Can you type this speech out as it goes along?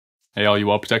Hey all you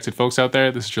well-protected folks out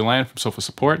there, this is Jelan from Sophos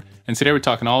Support, and today we're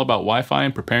talking all about Wi-Fi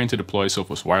and preparing to deploy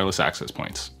Sophos Wireless Access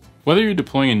Points. Whether you're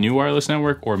deploying a new wireless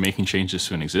network or making changes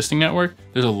to an existing network,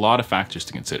 there's a lot of factors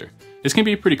to consider. This can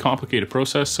be a pretty complicated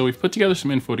process, so we've put together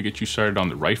some info to get you started on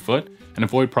the right foot and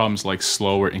avoid problems like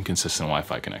slow or inconsistent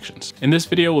Wi-Fi connections. In this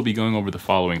video, we'll be going over the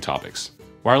following topics: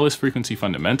 wireless frequency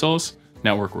fundamentals,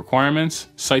 network requirements,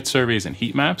 site surveys and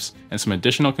heat maps, and some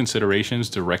additional considerations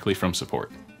directly from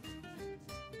support.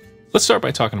 Let's start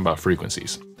by talking about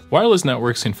frequencies. Wireless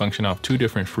networks can function off two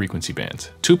different frequency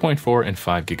bands, 2.4 and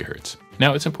 5 GHz.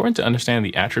 Now, it's important to understand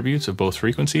the attributes of both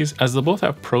frequencies as they'll both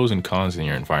have pros and cons in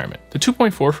your environment. The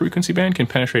 2.4 frequency band can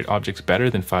penetrate objects better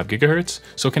than 5 GHz,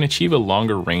 so it can achieve a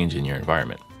longer range in your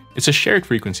environment. It's a shared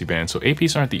frequency band, so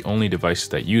APs aren't the only devices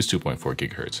that use 2.4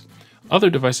 GHz. Other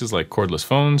devices like cordless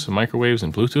phones, microwaves,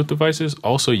 and Bluetooth devices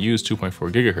also use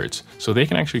 2.4 GHz, so they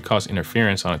can actually cause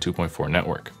interference on a 2.4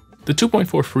 network. The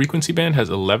 2.4 frequency band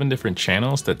has 11 different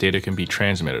channels that data can be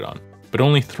transmitted on, but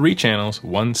only 3 channels,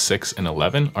 1, 6, and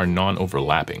 11, are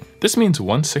non-overlapping. This means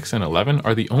 1, 6, and 11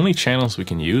 are the only channels we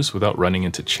can use without running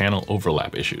into channel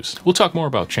overlap issues. We'll talk more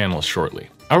about channels shortly.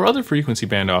 Our other frequency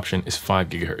band option is 5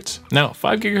 GHz. Now,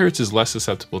 5 GHz is less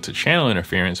susceptible to channel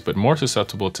interference, but more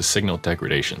susceptible to signal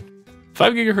degradation.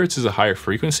 5 GHz is a higher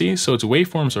frequency, so its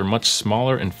waveforms are much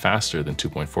smaller and faster than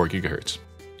 2.4 GHz.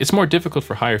 It's more difficult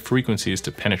for higher frequencies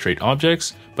to penetrate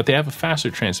objects, but they have a faster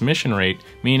transmission rate,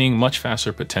 meaning much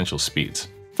faster potential speeds.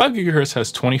 5 GHz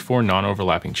has 24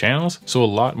 non-overlapping channels, so a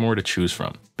lot more to choose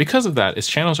from. Because of that, its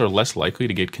channels are less likely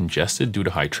to get congested due to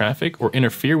high traffic or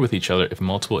interfere with each other if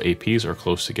multiple APs are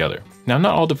close together. Now,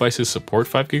 not all devices support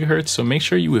 5 GHz, so make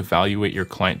sure you evaluate your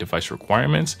client device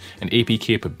requirements and AP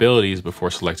capabilities before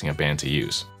selecting a band to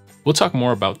use. We'll talk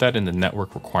more about that in the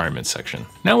network requirements section.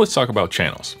 Now let's talk about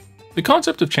channels. The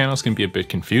concept of channels can be a bit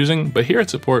confusing, but here at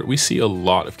Support, we see a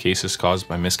lot of cases caused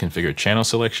by misconfigured channel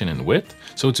selection and width,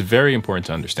 so it's very important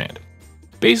to understand.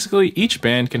 Basically, each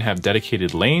band can have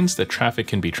dedicated lanes that traffic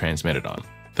can be transmitted on.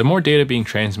 The more data being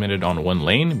transmitted on one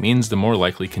lane means the more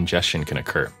likely congestion can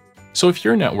occur. So if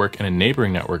your network and a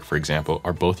neighboring network, for example,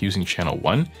 are both using channel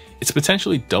 1, it's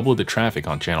potentially double the traffic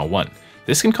on channel 1.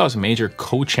 This can cause major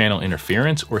co-channel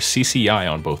interference, or CCI,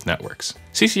 on both networks.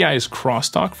 CCI is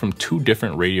crosstalk from two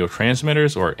different radio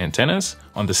transmitters or antennas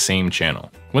on the same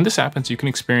channel. When this happens, you can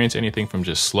experience anything from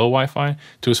just slow Wi-Fi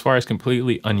to as far as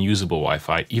completely unusable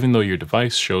Wi-Fi, even though your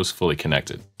device shows fully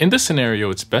connected. In this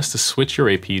scenario, it's best to switch your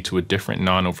AP to a different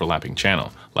non-overlapping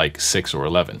channel, like 6 or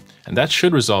 11, and that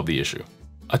should resolve the issue.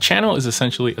 A channel is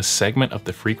essentially a segment of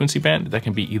the frequency band that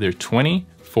can be either 20,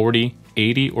 40,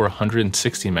 80, or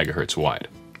 160 MHz wide.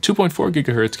 2.4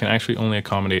 GHz can actually only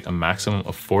accommodate a maximum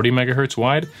of 40 MHz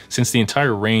wide, since the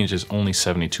entire range is only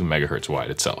 72 MHz wide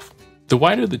itself. The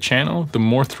wider the channel, the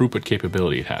more throughput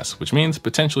capability it has, which means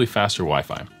potentially faster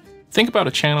Wi-Fi. Think about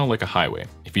a channel like a highway.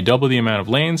 If you double the amount of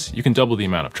lanes, you can double the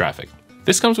amount of traffic.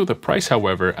 This comes with a price,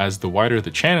 however, as the wider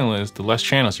the channel is, the less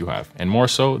channels you have, and more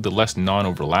so, the less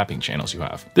non-overlapping channels you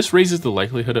have. This raises the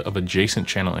likelihood of adjacent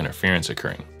channel interference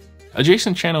occurring.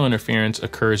 Adjacent channel interference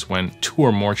occurs when 2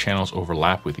 or more channels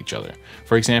overlap with each other.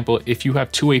 For example, if you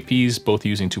have 2 APs both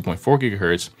using 2.4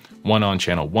 GHz, one on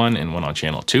channel 1 and one on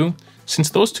channel 2, since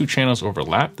those 2 channels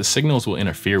overlap, the signals will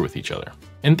interfere with each other.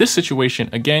 In this situation,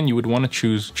 again, you would want to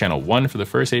choose channel 1 for the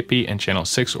first AP and channel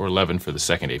 6 or 11 for the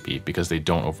second AP because they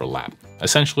don't overlap.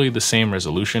 Essentially the same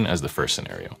resolution as the first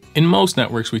scenario. In most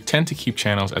networks, we tend to keep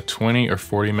channels at 20 or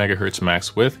 40 MHz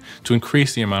max width to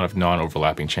increase the amount of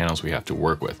non-overlapping channels we have to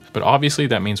work with. But obviously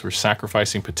that means we're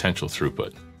sacrificing potential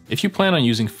throughput. If you plan on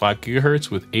using 5 GHz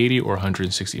with 80 or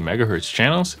 160 MHz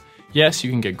channels, yes,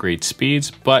 you can get great speeds,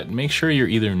 but make sure you're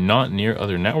either not near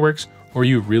other networks or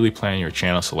you really plan your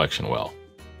channel selection well.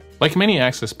 Like many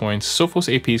access points, Sophos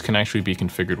APs can actually be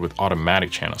configured with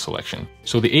automatic channel selection,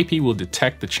 so the AP will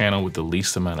detect the channel with the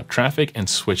least amount of traffic and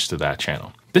switch to that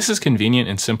channel. This is convenient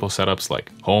in simple setups like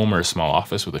home or a small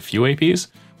office with a few APs,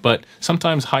 but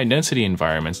sometimes high-density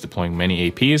environments deploying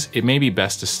many APs, it may be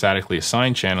best to statically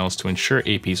assign channels to ensure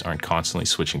APs aren't constantly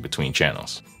switching between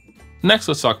channels. Next,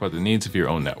 let's talk about the needs of your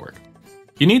own network.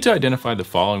 You need to identify the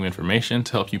following information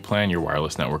to help you plan your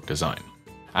wireless network design: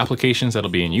 applications that'll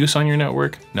be in use on your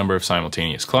network, number of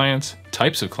simultaneous clients,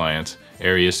 types of clients,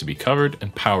 areas to be covered,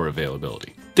 and power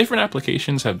availability. Different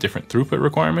applications have different throughput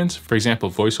requirements. For example,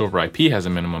 voice over IP has a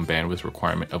minimum bandwidth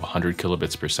requirement of 100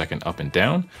 kilobits per second up and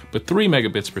down, but 3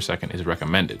 megabits per second is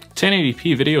recommended.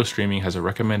 1080p video streaming has a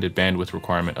recommended bandwidth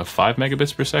requirement of 5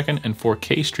 megabits per second, and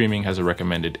 4K streaming has a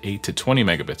recommended 8 to 20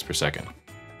 megabits per second.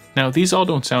 Now, these all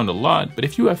don't sound a lot, but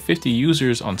if you have 50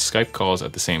 users on Skype calls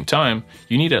at the same time,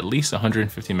 you need at least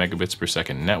 150 megabits per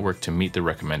second network to meet the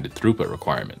recommended throughput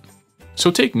requirement.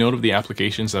 So take note of the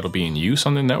applications that'll be in use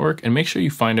on the network and make sure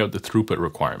you find out the throughput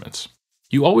requirements.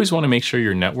 You always want to make sure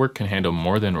your network can handle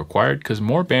more than required, because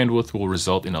more bandwidth will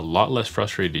result in a lot less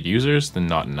frustrated users than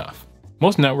not enough.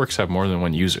 Most networks have more than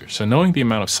one user, so knowing the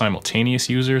amount of simultaneous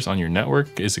users on your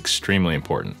network is extremely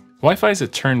important. Wi-Fi is a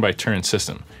turn-by-turn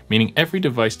system, meaning every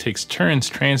device takes turns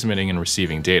transmitting and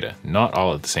receiving data, not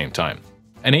all at the same time.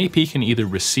 An AP can either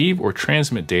receive or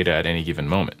transmit data at any given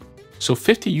moment. So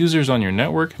 50 users on your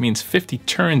network means 50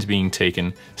 turns being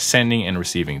taken, sending and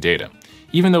receiving data,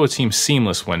 even though it seems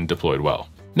seamless when deployed well.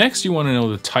 Next, you want to know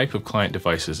the type of client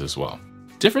devices as well.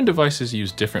 Different devices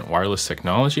use different wireless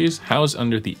technologies housed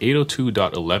under the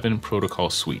 802.11 protocol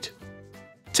suite.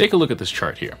 Take a look at this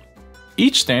chart here.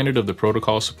 Each standard of the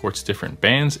protocol supports different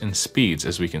bands and speeds,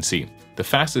 as we can see, the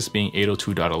fastest being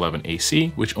 802.11 AC,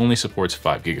 which only supports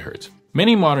 5 GHz.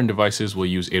 Many modern devices will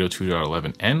use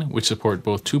 802.11n, which support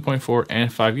both 2.4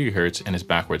 and 5 GHz and is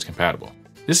backwards compatible.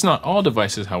 This is not all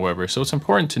devices, however, so it's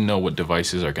important to know what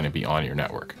devices are going to be on your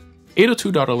network.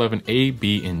 802.11a,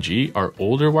 b, and g are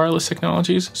older wireless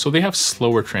technologies, so they have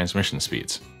slower transmission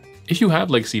speeds. If you have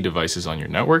legacy devices on your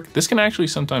network, this can actually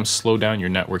sometimes slow down your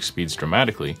network speeds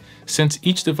dramatically, since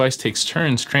each device takes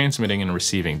turns transmitting and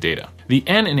receiving data. The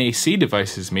N and AC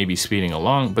devices may be speeding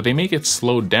along, but they may get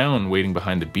slowed down waiting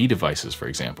behind the B devices, for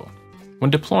example. When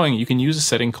deploying, you can use a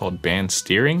setting called band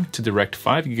steering to direct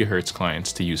 5 GHz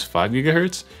clients to use 5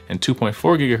 GHz and 2.4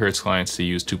 GHz clients to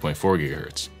use 2.4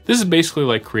 GHz. This is basically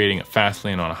like creating a fast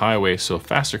lane on a highway so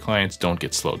faster clients don't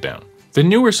get slowed down. The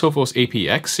newer Sophos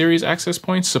APX series access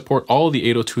points support all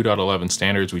the 802.11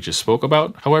 standards we just spoke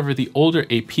about. However, the older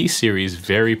AP series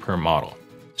vary per model.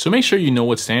 So make sure you know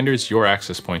what standards your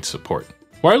access points support.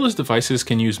 Wireless devices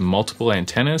can use multiple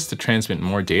antennas to transmit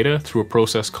more data through a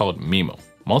process called MIMO.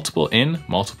 Multiple in,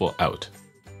 multiple out.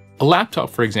 A laptop,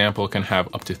 for example, can have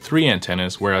up to 3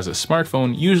 antennas, whereas a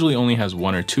smartphone usually only has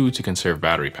 1 or 2 to conserve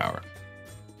battery power.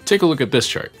 Take a look at this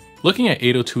chart. Looking at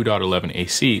 802.11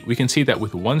 AC, we can see that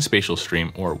with one spatial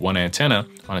stream, or one antenna,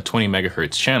 on a 20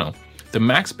 MHz channel, the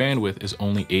max bandwidth is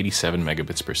only 87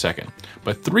 megabits per second,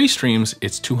 but 3 streams,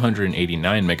 it's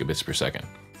 289 megabits per second.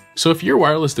 So if your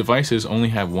wireless devices only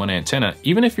have one antenna,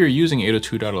 even if you're using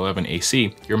 802.11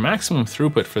 AC, your maximum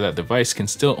throughput for that device can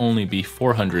still only be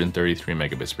 433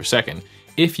 megabits per second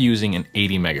if using an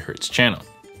 80 MHz channel.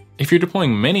 If you're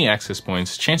deploying many access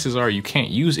points, chances are you can't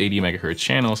use 80 MHz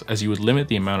channels, as you would limit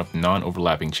the amount of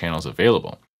non-overlapping channels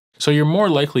available. So you're more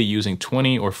likely using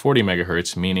 20 or 40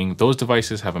 MHz, meaning those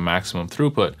devices have a maximum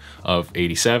throughput of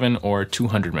 87 or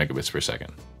 200 megabits per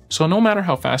second. So no matter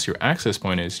how fast your access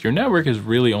point is, your network is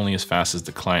really only as fast as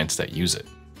the clients that use it.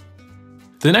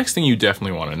 The next thing you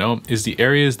definitely want to know is the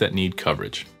areas that need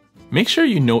coverage. Make sure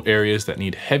you note areas that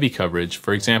need heavy coverage,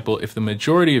 for example, if the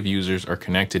majority of users are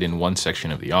connected in one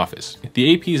section of the office.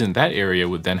 The APs in that area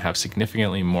would then have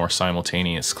significantly more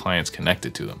simultaneous clients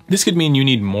connected to them. This could mean you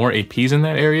need more APs in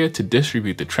that area to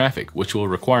distribute the traffic, which will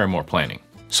require more planning.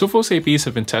 Sophos APs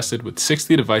have been tested with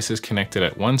 60 devices connected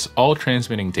at once, all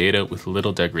transmitting data with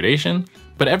little degradation,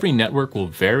 but every network will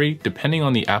vary depending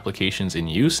on the applications in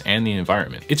use and the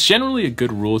environment. It's generally a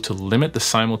good rule to limit the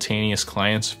simultaneous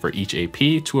clients for each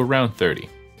AP to around 30.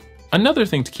 Another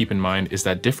thing to keep in mind is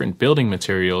that different building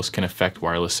materials can affect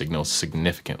wireless signals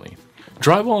significantly.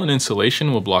 Drywall and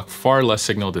insulation will block far less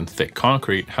signal than thick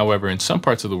concrete. However, in some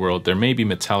parts of the world, there may be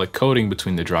metallic coating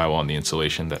between the drywall and the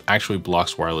insulation that actually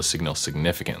blocks wireless signals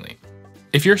significantly.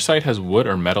 If your site has wood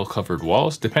or metal covered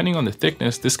walls, depending on the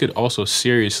thickness, this could also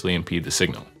seriously impede the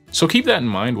signal. So keep that in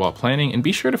mind while planning, and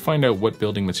be sure to find out what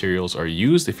building materials are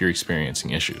used if you're experiencing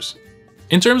issues.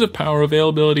 In terms of power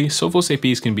availability, Sophos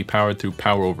APs can be powered through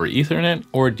Power over Ethernet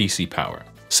or DC power.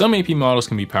 Some AP models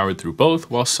can be powered through both,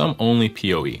 while some only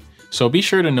PoE. So be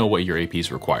sure to know what your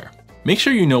APs require. Make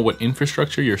sure you know what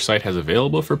infrastructure your site has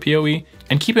available for PoE,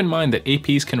 and keep in mind that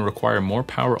APs can require more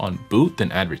power on boot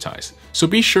than advertised. So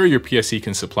be sure your PSE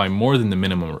can supply more than the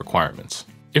minimum requirements.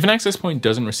 If an access point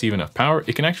doesn't receive enough power,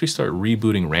 it can actually start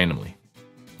rebooting randomly.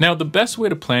 Now, the best way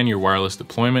to plan your wireless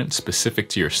deployment specific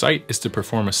to your site is to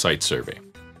perform a site survey.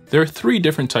 There are 3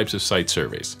 different types of site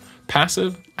surveys: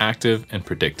 passive, active, and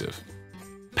predictive.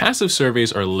 Passive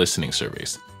surveys are listening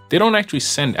surveys. They don't actually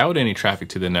send out any traffic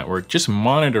to the network, just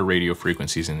monitor radio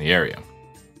frequencies in the area.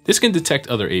 This can detect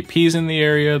other APs in the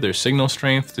area, their signal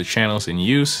strength, the channels in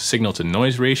use, signal to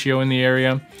noise ratio in the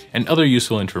area, and other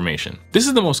useful information. This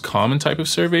is the most common type of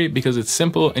survey because it's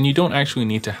simple and you don't actually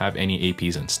need to have any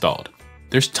APs installed.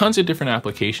 There's tons of different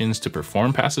applications to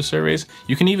perform passive surveys.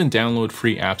 You can even download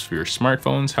free apps for your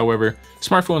smartphones. However,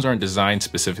 smartphones aren't designed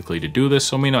specifically to do this,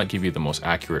 so may not give you the most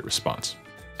accurate response.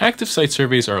 Active site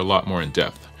surveys are a lot more in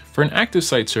depth. For an active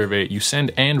site survey, you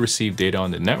send and receive data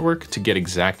on the network to get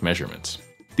exact measurements.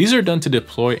 These are done to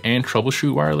deploy and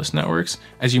troubleshoot wireless networks,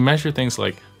 as you measure things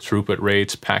like throughput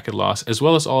rates, packet loss, as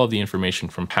well as all of the information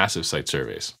from passive site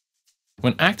surveys.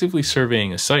 When actively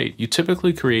surveying a site, you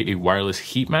typically create a wireless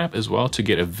heat map as well to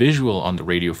get a visual on the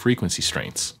radio frequency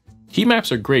strengths. Heat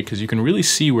maps are great because you can really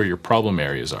see where your problem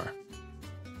areas are.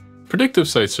 Predictive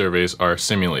site surveys are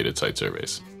simulated site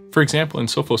surveys. For example, in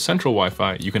Sophos Central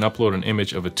Wi-Fi, you can upload an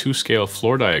image of a 2-scale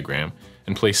floor diagram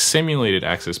and place simulated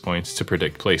access points to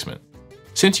predict placement.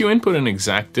 Since you input an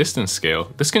exact distance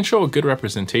scale, this can show a good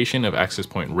representation of access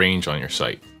point range on your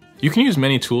site. You can use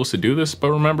many tools to do this,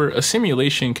 but remember, a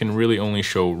simulation can really only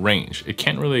show range. It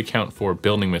can't really account for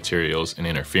building materials and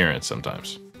interference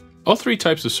sometimes. All three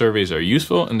types of surveys are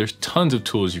useful, and there's tons of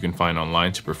tools you can find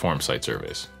online to perform site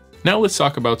surveys. Now let's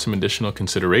talk about some additional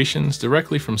considerations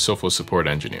directly from Sophos support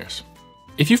engineers.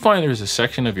 If you find there's a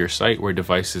section of your site where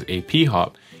devices AP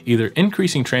hop, either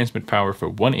increasing transmit power for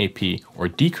one AP or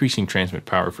decreasing transmit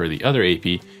power for the other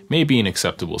AP may be an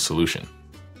acceptable solution.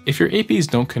 If your APs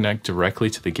don't connect directly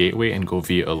to the gateway and go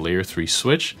via a layer 3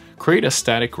 switch, create a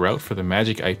static route for the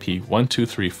magic IP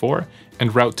 1234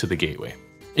 and route to the gateway.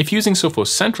 If using Sophos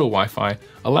Central Wi-Fi,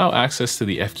 allow access to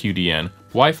the FQDN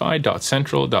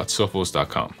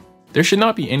wifi.central.sophos.com. There should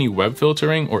not be any web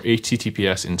filtering or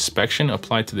HTTPS inspection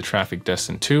applied to the traffic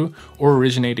destined to or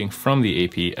originating from the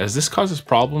AP, as this causes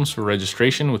problems for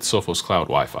registration with Sophos Cloud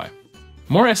Wi-Fi.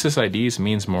 More SSIDs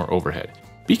means more overhead.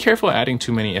 Be careful adding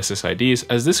too many SSIDs,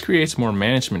 as this creates more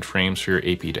management frames for your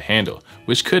AP to handle,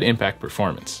 which could impact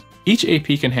performance. Each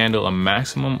AP can handle a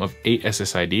maximum of 8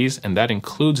 SSIDs, and that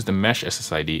includes the mesh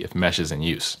SSID if mesh is in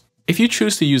use. If you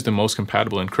choose to use the most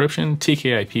compatible encryption,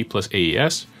 TKIP plus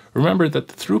AES, remember that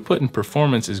the throughput and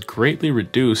performance is greatly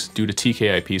reduced due to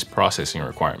TKIP's processing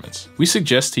requirements. We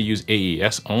suggest to use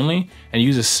AES only and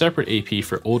use a separate AP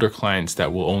for older clients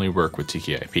that will only work with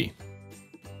TKIP.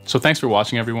 So thanks for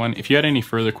watching, everyone. If you had any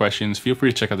further questions, feel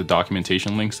free to check out the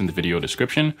documentation links in the video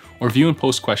description or view and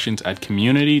post questions at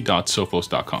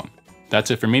community.sophos.com.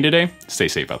 That's it for me today. Stay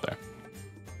safe out there.